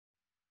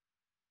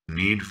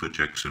Need for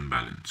Checks and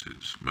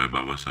Balances by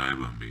Babasaheb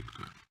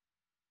Ambedkar.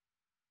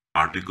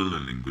 Article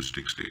on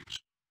Linguistic States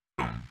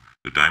from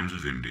The Times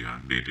of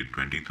India, dated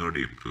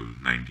 23rd April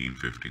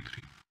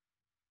 1953.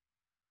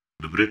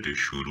 The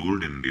British, who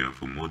ruled India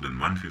for more than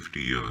 150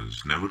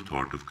 years, never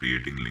thought of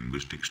creating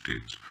linguistic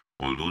states,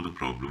 although the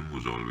problem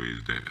was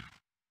always there.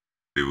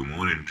 They were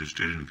more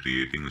interested in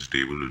creating a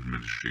stable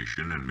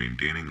administration and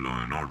maintaining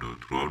law and order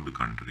throughout the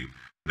country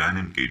than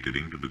in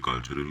catering to the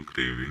cultural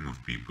craving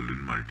of people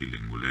in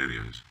multilingual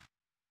areas.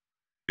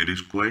 It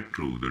is quite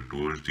true that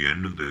towards the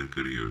end of their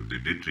career, they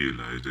did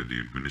realize that the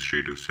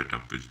administrative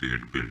setup which they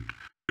had built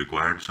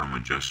required some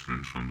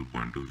adjustments from the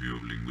point of view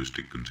of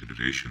linguistic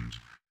considerations,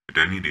 at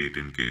any rate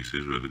in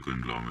cases where the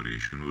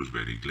conglomeration was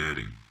very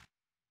glaring.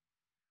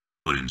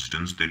 For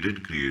instance, they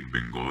did create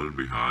Bengal,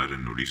 Bihar,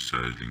 and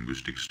Odisha as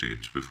linguistic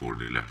states before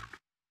they left.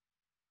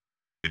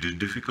 It is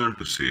difficult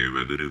to say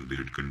whether if they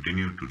had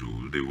continued to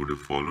rule, they would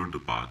have followed the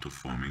path of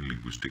forming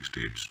linguistic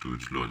states to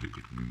its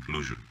logical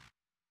conclusion.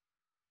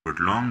 But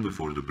long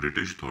before the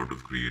British thought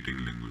of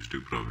creating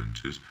linguistic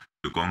provinces,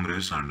 the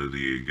Congress under the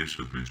aegis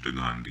of Mr.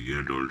 Gandhi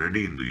had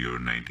already in the year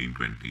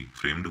 1920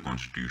 framed a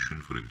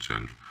constitution for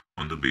itself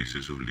on the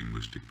basis of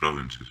linguistic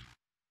provinces.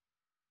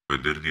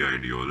 Whether the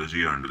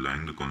ideology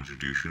underlying the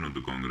constitution of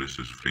the Congress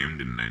as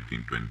framed in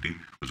 1920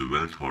 was a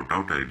well thought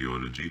out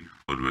ideology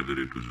or whether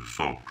it was a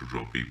sop to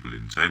draw people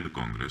inside the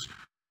Congress,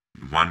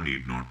 one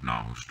need not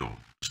now stop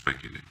to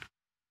speculate.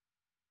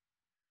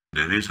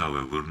 There is,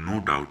 however,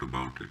 no doubt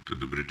about it that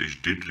the British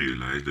did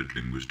realize that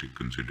linguistic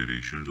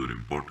considerations were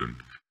important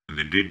and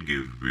they did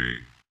give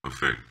way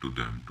effect to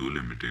them to a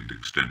limited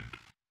extent.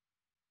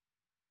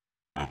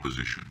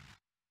 Opposition.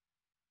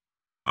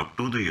 Up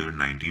to the year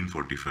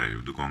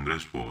 1945, the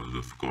Congress was,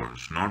 of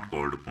course, not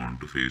called upon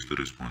to face the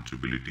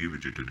responsibility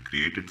which it had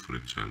created for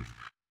itself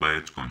by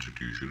its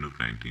Constitution of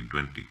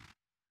 1920.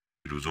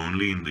 It was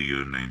only in the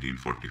year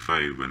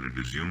 1945, when it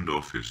assumed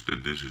office,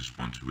 that this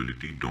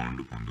responsibility dawned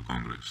upon the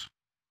Congress.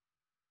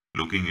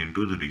 Looking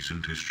into the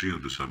recent history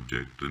of the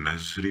subject, the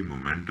necessary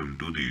momentum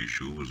to the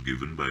issue was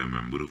given by a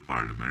Member of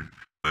Parliament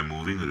by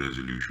moving a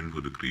resolution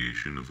for the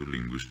creation of a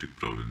linguistic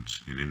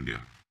province in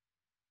India.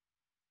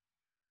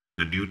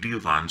 The duty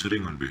of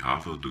answering on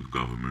behalf of the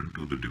government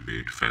to the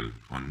debate fell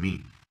on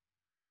me.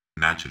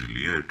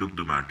 Naturally, I took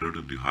the matter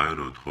to the higher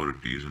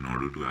authorities in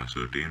order to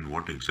ascertain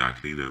what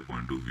exactly their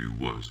point of view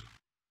was.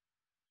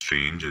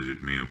 Strange as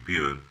it may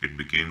appear, it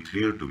became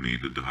clear to me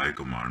that the High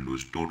Command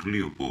was totally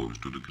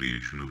opposed to the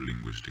creation of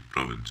linguistic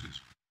provinces.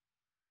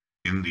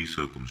 In these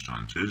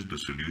circumstances, the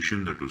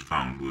solution that was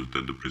found was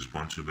that the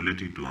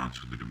responsibility to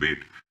answer the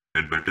debate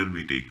had better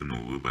be taken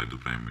over by the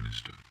Prime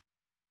Minister.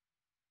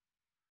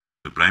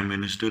 The Prime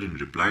Minister, in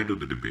reply to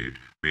the debate,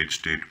 made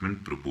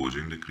statement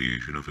proposing the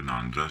creation of an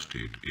Andhra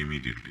state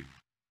immediately.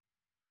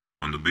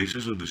 On the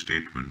basis of the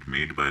statement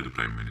made by the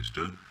Prime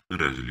Minister, the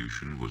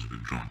resolution was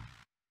withdrawn.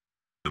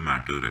 The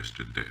matter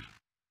rested there.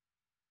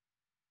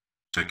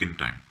 Second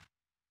time.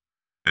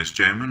 As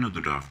chairman of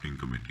the drafting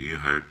committee, I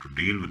had to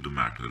deal with the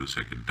matter a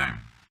second time.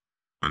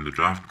 When the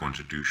draft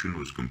constitution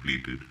was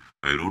completed,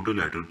 I wrote a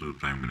letter to the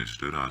Prime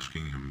Minister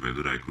asking him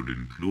whether I could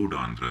include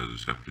Andhra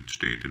as a separate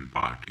state in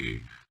Part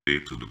A,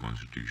 States of the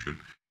Constitution,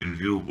 in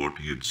view of what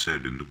he had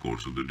said in the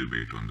course of the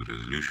debate on the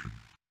resolution.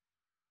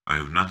 I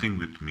have nothing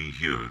with me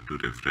here to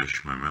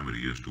refresh my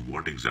memory as to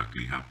what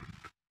exactly happened.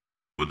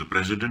 But the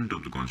President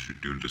of the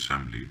Constituent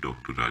Assembly,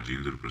 Dr.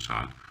 Rajendra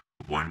Prasad,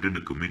 appointed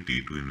a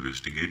committee to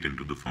investigate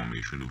into the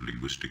formation of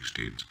linguistic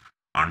states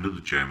under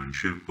the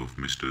chairmanship of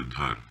Mr.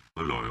 Dhar,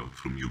 a lawyer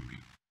from UP.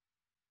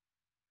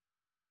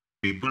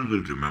 People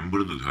will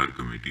remember the Dhar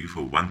committee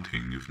for one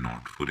thing, if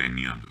not for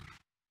any other.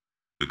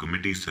 The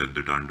committee said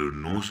that under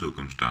no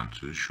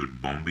circumstances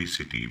should Bombay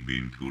city be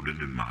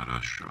included in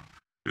Maharashtra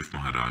if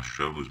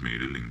Maharashtra was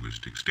made a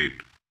linguistic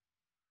state.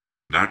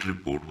 That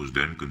report was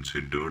then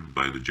considered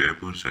by the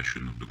Jaipur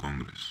session of the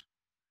Congress.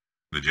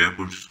 The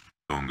Jaipur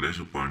Congress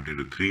appointed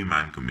a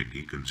three-man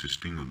committee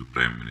consisting of the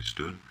Prime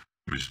Minister,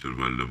 Mr.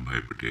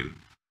 Vallabhbhai Patel,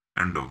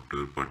 and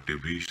Dr.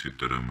 Pattibhi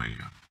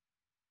Sitaramaiah.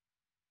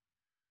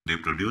 They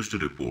produced a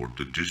report,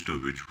 the gist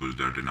of which was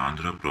that an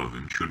Andhra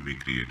province should be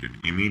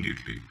created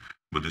immediately,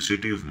 but the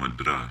city of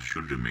Madras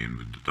should remain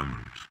with the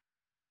Tamils.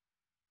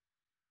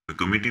 The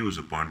committee was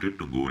appointed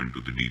to go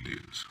into the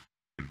details.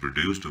 It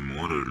produced a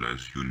more or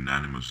less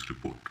unanimous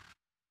report.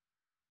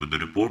 But the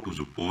report was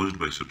opposed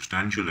by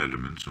substantial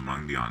elements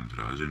among the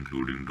Andhras,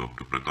 including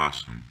Dr.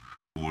 Prakasam,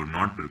 who were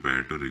not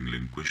prepared to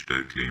relinquish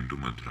their claim to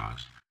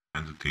Madras,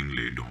 and the thing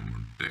lay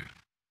dormant there.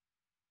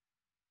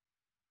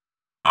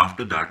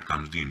 After that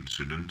comes the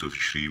incident of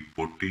Sri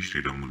Potti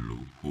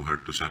Sriramulu, who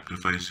had to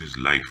sacrifice his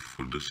life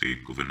for the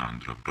sake of an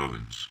Andhra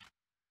province.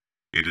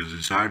 It is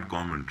a sad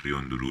commentary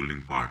on the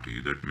ruling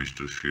party that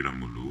Mr.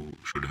 Sriramulu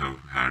should have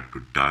had to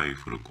die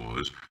for a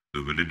cause,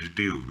 the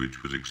validity of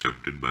which was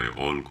accepted by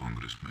all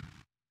congressmen.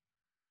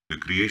 The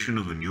creation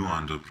of a new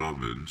Andhra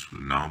province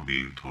now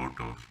being thought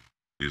of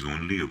is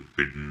only a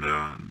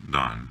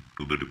pindadan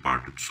to the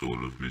departed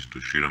soul of Mr.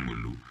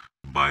 Sriramulu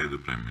by the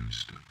Prime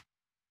Minister.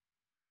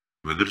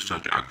 Whether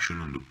such action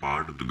on the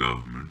part of the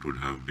government would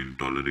have been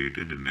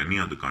tolerated in any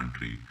other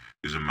country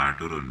is a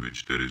matter on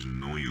which there is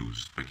no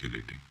use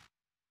speculating.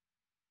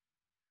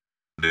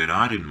 There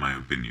are, in my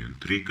opinion,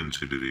 three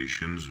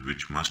considerations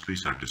which must be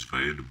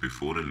satisfied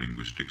before a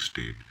linguistic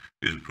state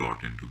is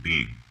brought into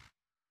being.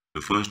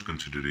 The first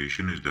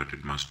consideration is that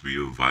it must be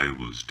a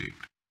viable state.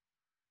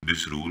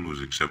 This rule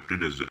was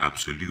accepted as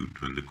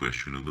absolute when the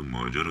question of the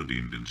merger of the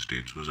Indian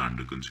states was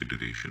under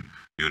consideration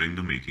during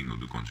the making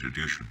of the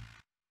Constitution.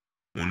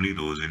 Only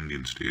those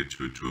Indian states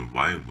which were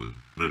viable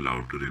were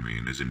allowed to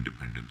remain as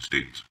independent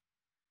states.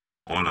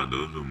 All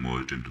others were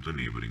merged into the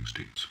neighboring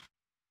states.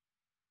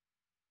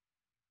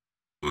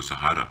 So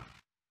Sahara.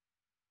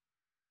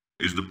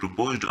 Is the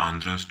proposed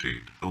Andhra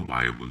state a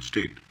viable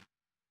state?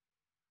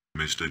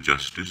 Mr.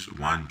 Justice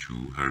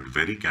Vanchu had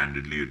very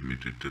candidly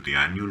admitted that the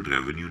annual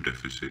revenue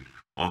deficit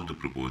of the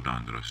proposed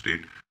Andhra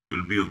state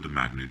will be of the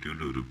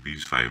magnitude of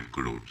rupees 5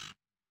 crores.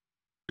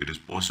 It is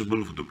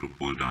possible for the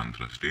proposed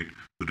Andhra state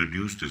to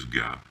reduce this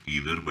gap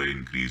either by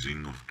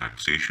increasing of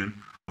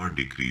taxation or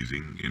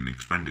decreasing in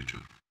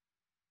expenditure.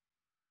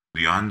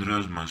 The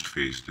Andhras must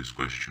face this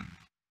question.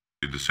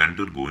 Is the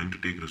centre going to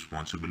take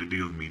responsibility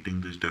of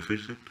meeting this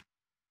deficit?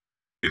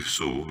 If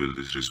so, will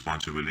this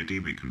responsibility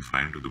be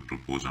confined to the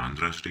proposed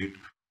Andhra state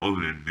or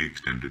will it be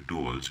extended to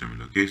all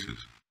similar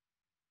cases?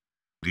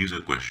 These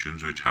are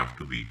questions which have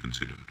to be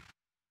considered.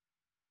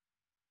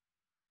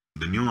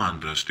 The new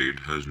Andhra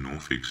state has no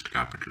fixed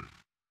capital.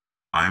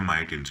 I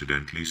might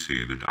incidentally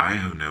say that I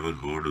have never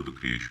heard of the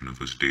creation of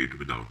a state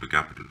without a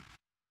capital.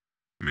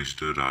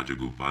 Mr.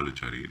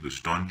 Rajagopalachari, the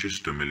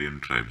staunchest Tamilian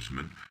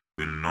tribesman,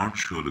 will not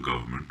show the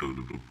government of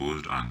the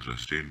proposed Andhra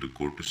state the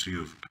courtesy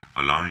of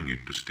allowing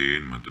it to stay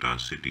in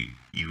Madras city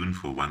even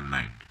for one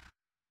night,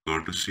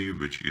 courtesy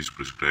which is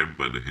prescribed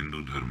by the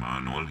Hindu Dharma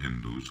and all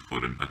Hindus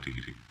for an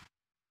Atiri.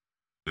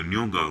 The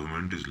new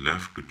government is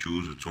left to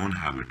choose its own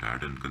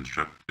habitat and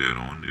construct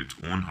thereon its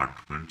own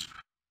hutments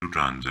to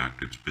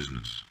transact its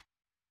business.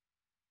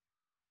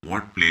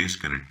 What place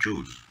can it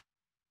choose?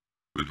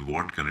 With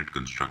what can it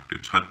construct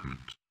its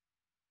hutments?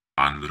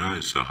 Andhra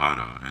is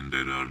Sahara and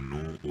there are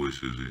no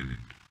oases in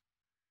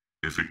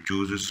it. If it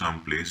chooses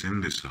some place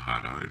in this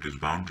Sahara, it is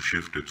bound to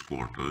shift its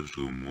quarters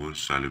to a more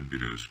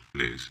salubrious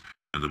place,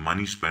 and the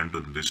money spent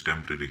on this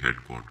temporary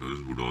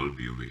headquarters would all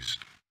be a waste.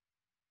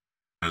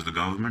 Has the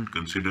government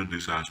considered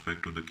this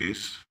aspect of the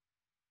case?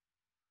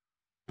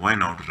 Why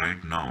not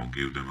right now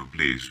give them a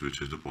place which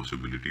has the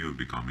possibility of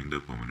becoming their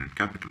permanent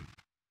capital?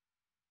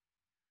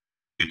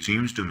 It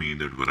seems to me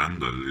that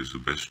Warangal is the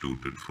best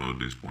suited for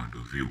this point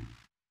of view.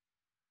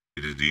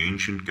 It is the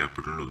ancient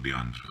capital of the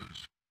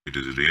Andhras. It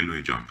is a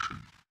railway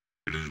junction.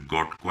 It has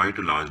got quite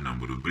a large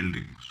number of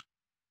buildings.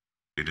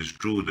 It is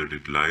true that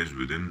it lies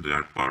within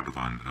that part of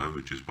Andhra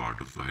which is part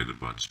of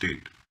Hyderabad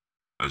state.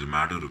 As a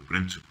matter of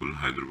principle,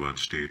 Hyderabad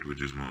state,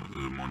 which is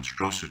a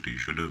monstrosity,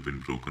 should have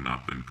been broken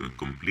up and a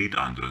complete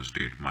Andhra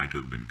state might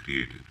have been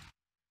created.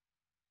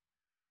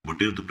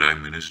 But if the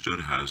Prime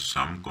Minister has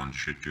some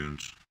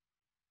constituents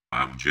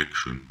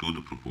objection to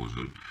the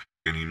proposal,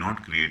 can he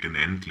not create an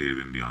enclave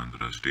in the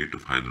Andhra state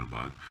of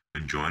Hyderabad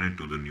and join it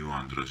to the new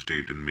Andhra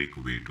state and make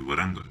way to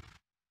Warangal?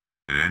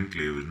 An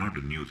enclave is not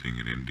a new thing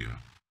in India,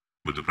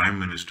 but the Prime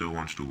Minister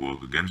wants to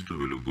work against the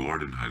will of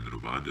God in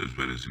Hyderabad as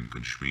well as in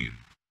Kashmir.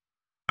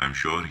 I am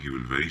sure he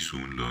will very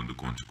soon learn the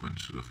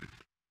consequences of it.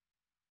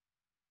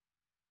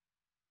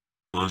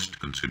 First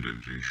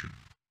consideration.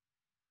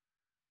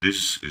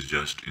 This is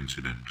just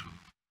incidental.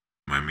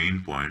 My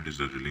main point is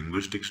that a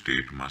linguistic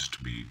state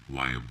must be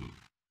viable.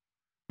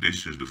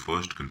 This is the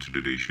first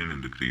consideration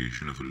in the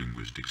creation of a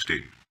linguistic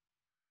state.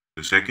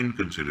 The second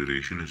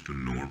consideration is to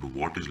note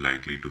what is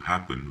likely to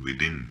happen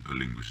within a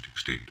linguistic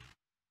state.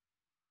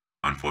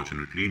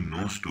 Unfortunately,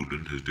 no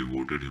student has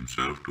devoted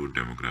himself to a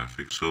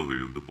demographic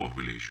survey of the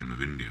population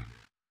of India.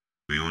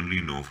 We only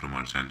know from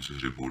our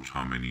census reports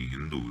how many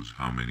Hindus,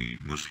 how many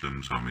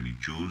Muslims, how many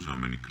Jews, how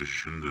many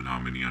Christians, and how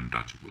many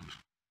untouchables.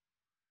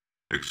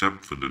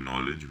 Except for the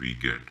knowledge we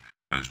get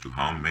as to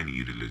how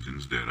many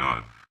religions there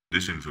are,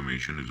 this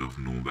information is of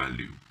no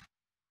value.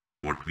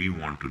 What we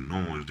want to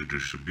know is the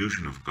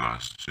distribution of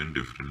castes in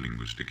different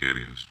linguistic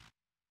areas.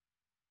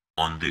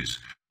 On this,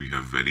 we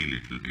have very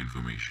little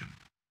information.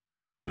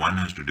 One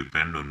has to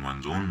depend on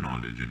one's own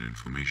knowledge and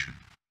information.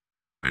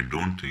 I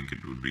don't think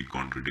it would be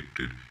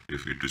contradicted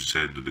if it is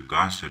said that the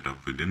caste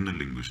setup within the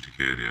linguistic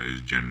area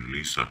is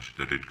generally such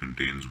that it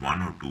contains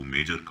one or two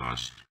major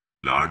castes,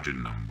 large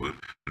in number,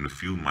 and a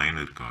few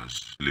minor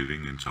castes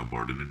living in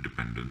subordinate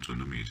dependence on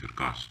the major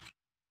castes.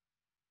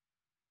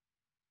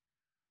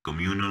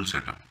 Communal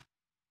setup.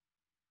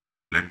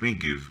 Let me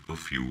give a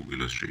few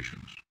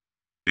illustrations.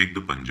 Take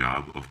the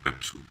Punjab of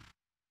Pepsu.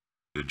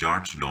 The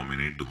Jats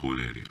dominate the whole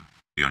area.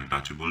 The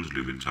untouchables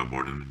live in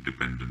subordinate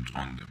dependence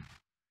on them.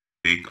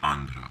 Take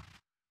Andhra.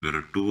 There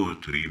are 2 or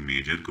 3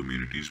 major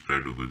communities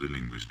spread over the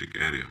linguistic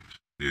areas.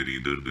 They are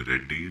either the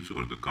Reddis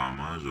or the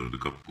Kamas or the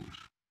Kappus.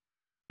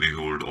 They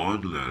hold all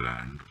the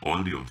land,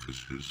 all the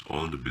offices,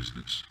 all the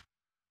business.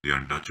 The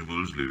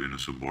untouchables live in a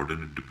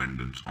subordinate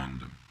dependence on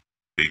them.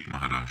 Take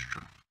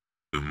Maharashtra.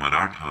 The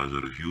Marathas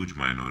are a huge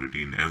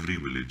minority in every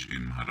village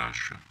in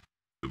Maharashtra.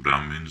 The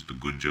Brahmins, the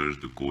Gujars,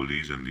 the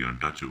Kolis, and the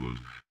untouchables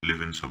live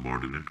in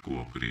subordinate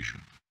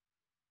cooperation.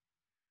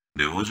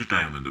 There was a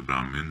time when the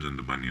Brahmins and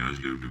the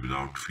Banyas lived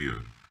without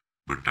fear,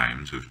 but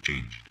times have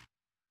changed.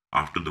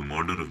 After the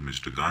murder of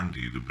Mr.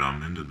 Gandhi, the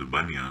Brahmins and the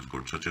Banyas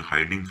got such a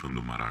hiding from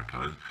the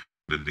Marathas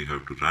that they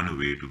have to run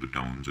away to the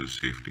towns as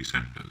safety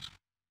centers.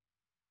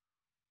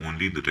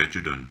 Only the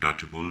wretched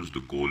untouchables, the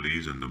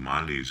Kolis and the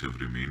Malays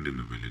have remained in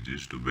the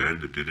villages to bear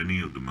the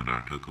tyranny of the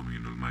Maratha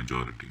communal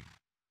majority.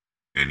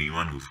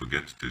 Anyone who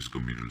forgets this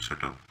communal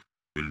setup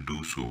will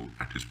do so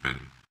at his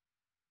peril.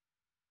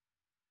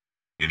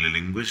 In a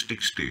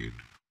linguistic state,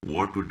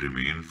 what would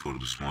remain for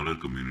the smaller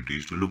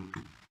communities to look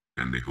to?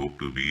 Can they hope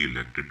to be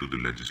elected to the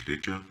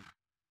legislature?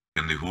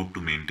 Can they hope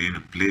to maintain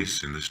a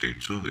place in the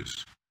state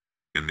service?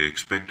 Can they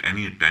expect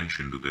any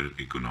attention to their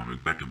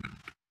economic betterment?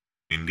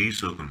 In these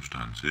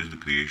circumstances, the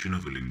creation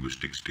of a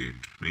linguistic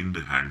state means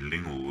the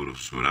handing over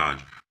of Swaraj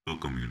to a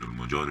communal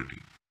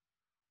majority.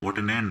 What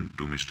an end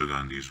to Mr.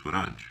 Gandhi's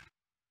Swaraj!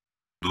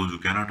 Those who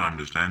cannot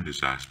understand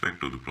this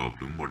aspect of the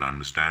problem would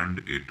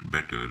understand it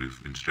better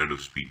if, instead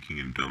of speaking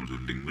in terms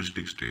of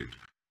linguistic states,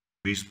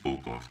 we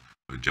spoke of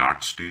a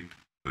Jat state,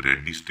 a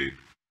Reddy state,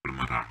 or a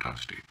Maratha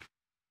state.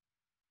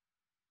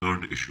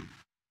 Third issue.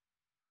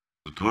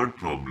 The third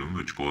problem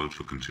which calls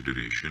for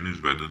consideration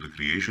is whether the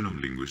creation of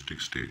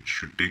linguistic states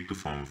should take the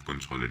form of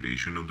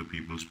consolidation of the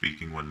people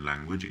speaking one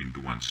language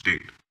into one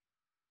state.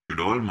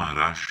 Should all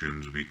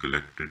Maharashtrians be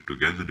collected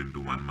together into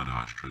one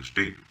Maharashtra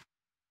state?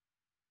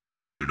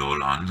 Should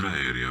all Andhra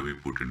area be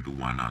put into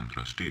one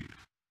Andhra state?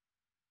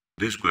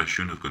 This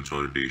question of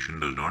consolidation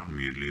does not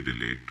merely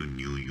relate to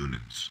new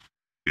units.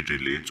 It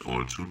relates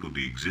also to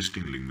the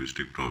existing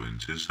linguistic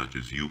provinces such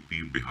as UP,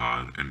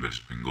 Bihar, and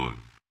West Bengal.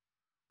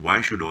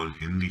 Why should all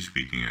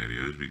Hindi-speaking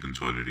areas be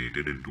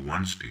consolidated into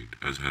one state,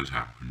 as has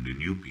happened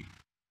in UP?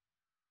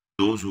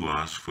 Those who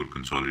ask for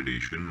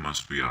consolidation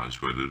must be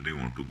asked whether they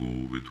want to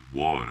go with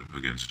war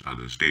against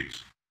other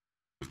states.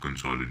 If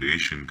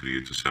consolidation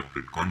creates a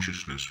separate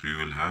consciousness, we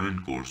will have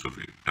in course of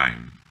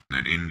time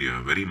that India,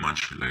 very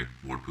much like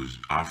what was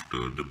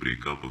after the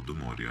breakup of the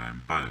Maurya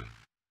Empire,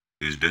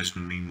 is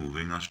destiny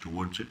moving us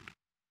towards it?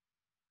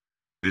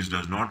 This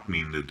does not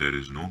mean that there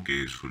is no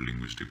case for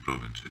linguistic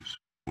provinces.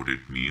 What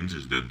it means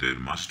is that there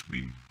must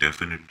be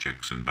definite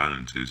checks and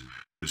balances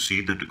to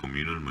see that the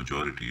communal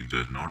majority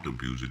does not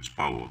abuse its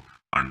power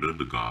under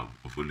the garb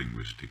of a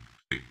linguistic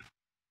state.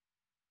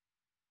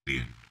 The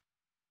end.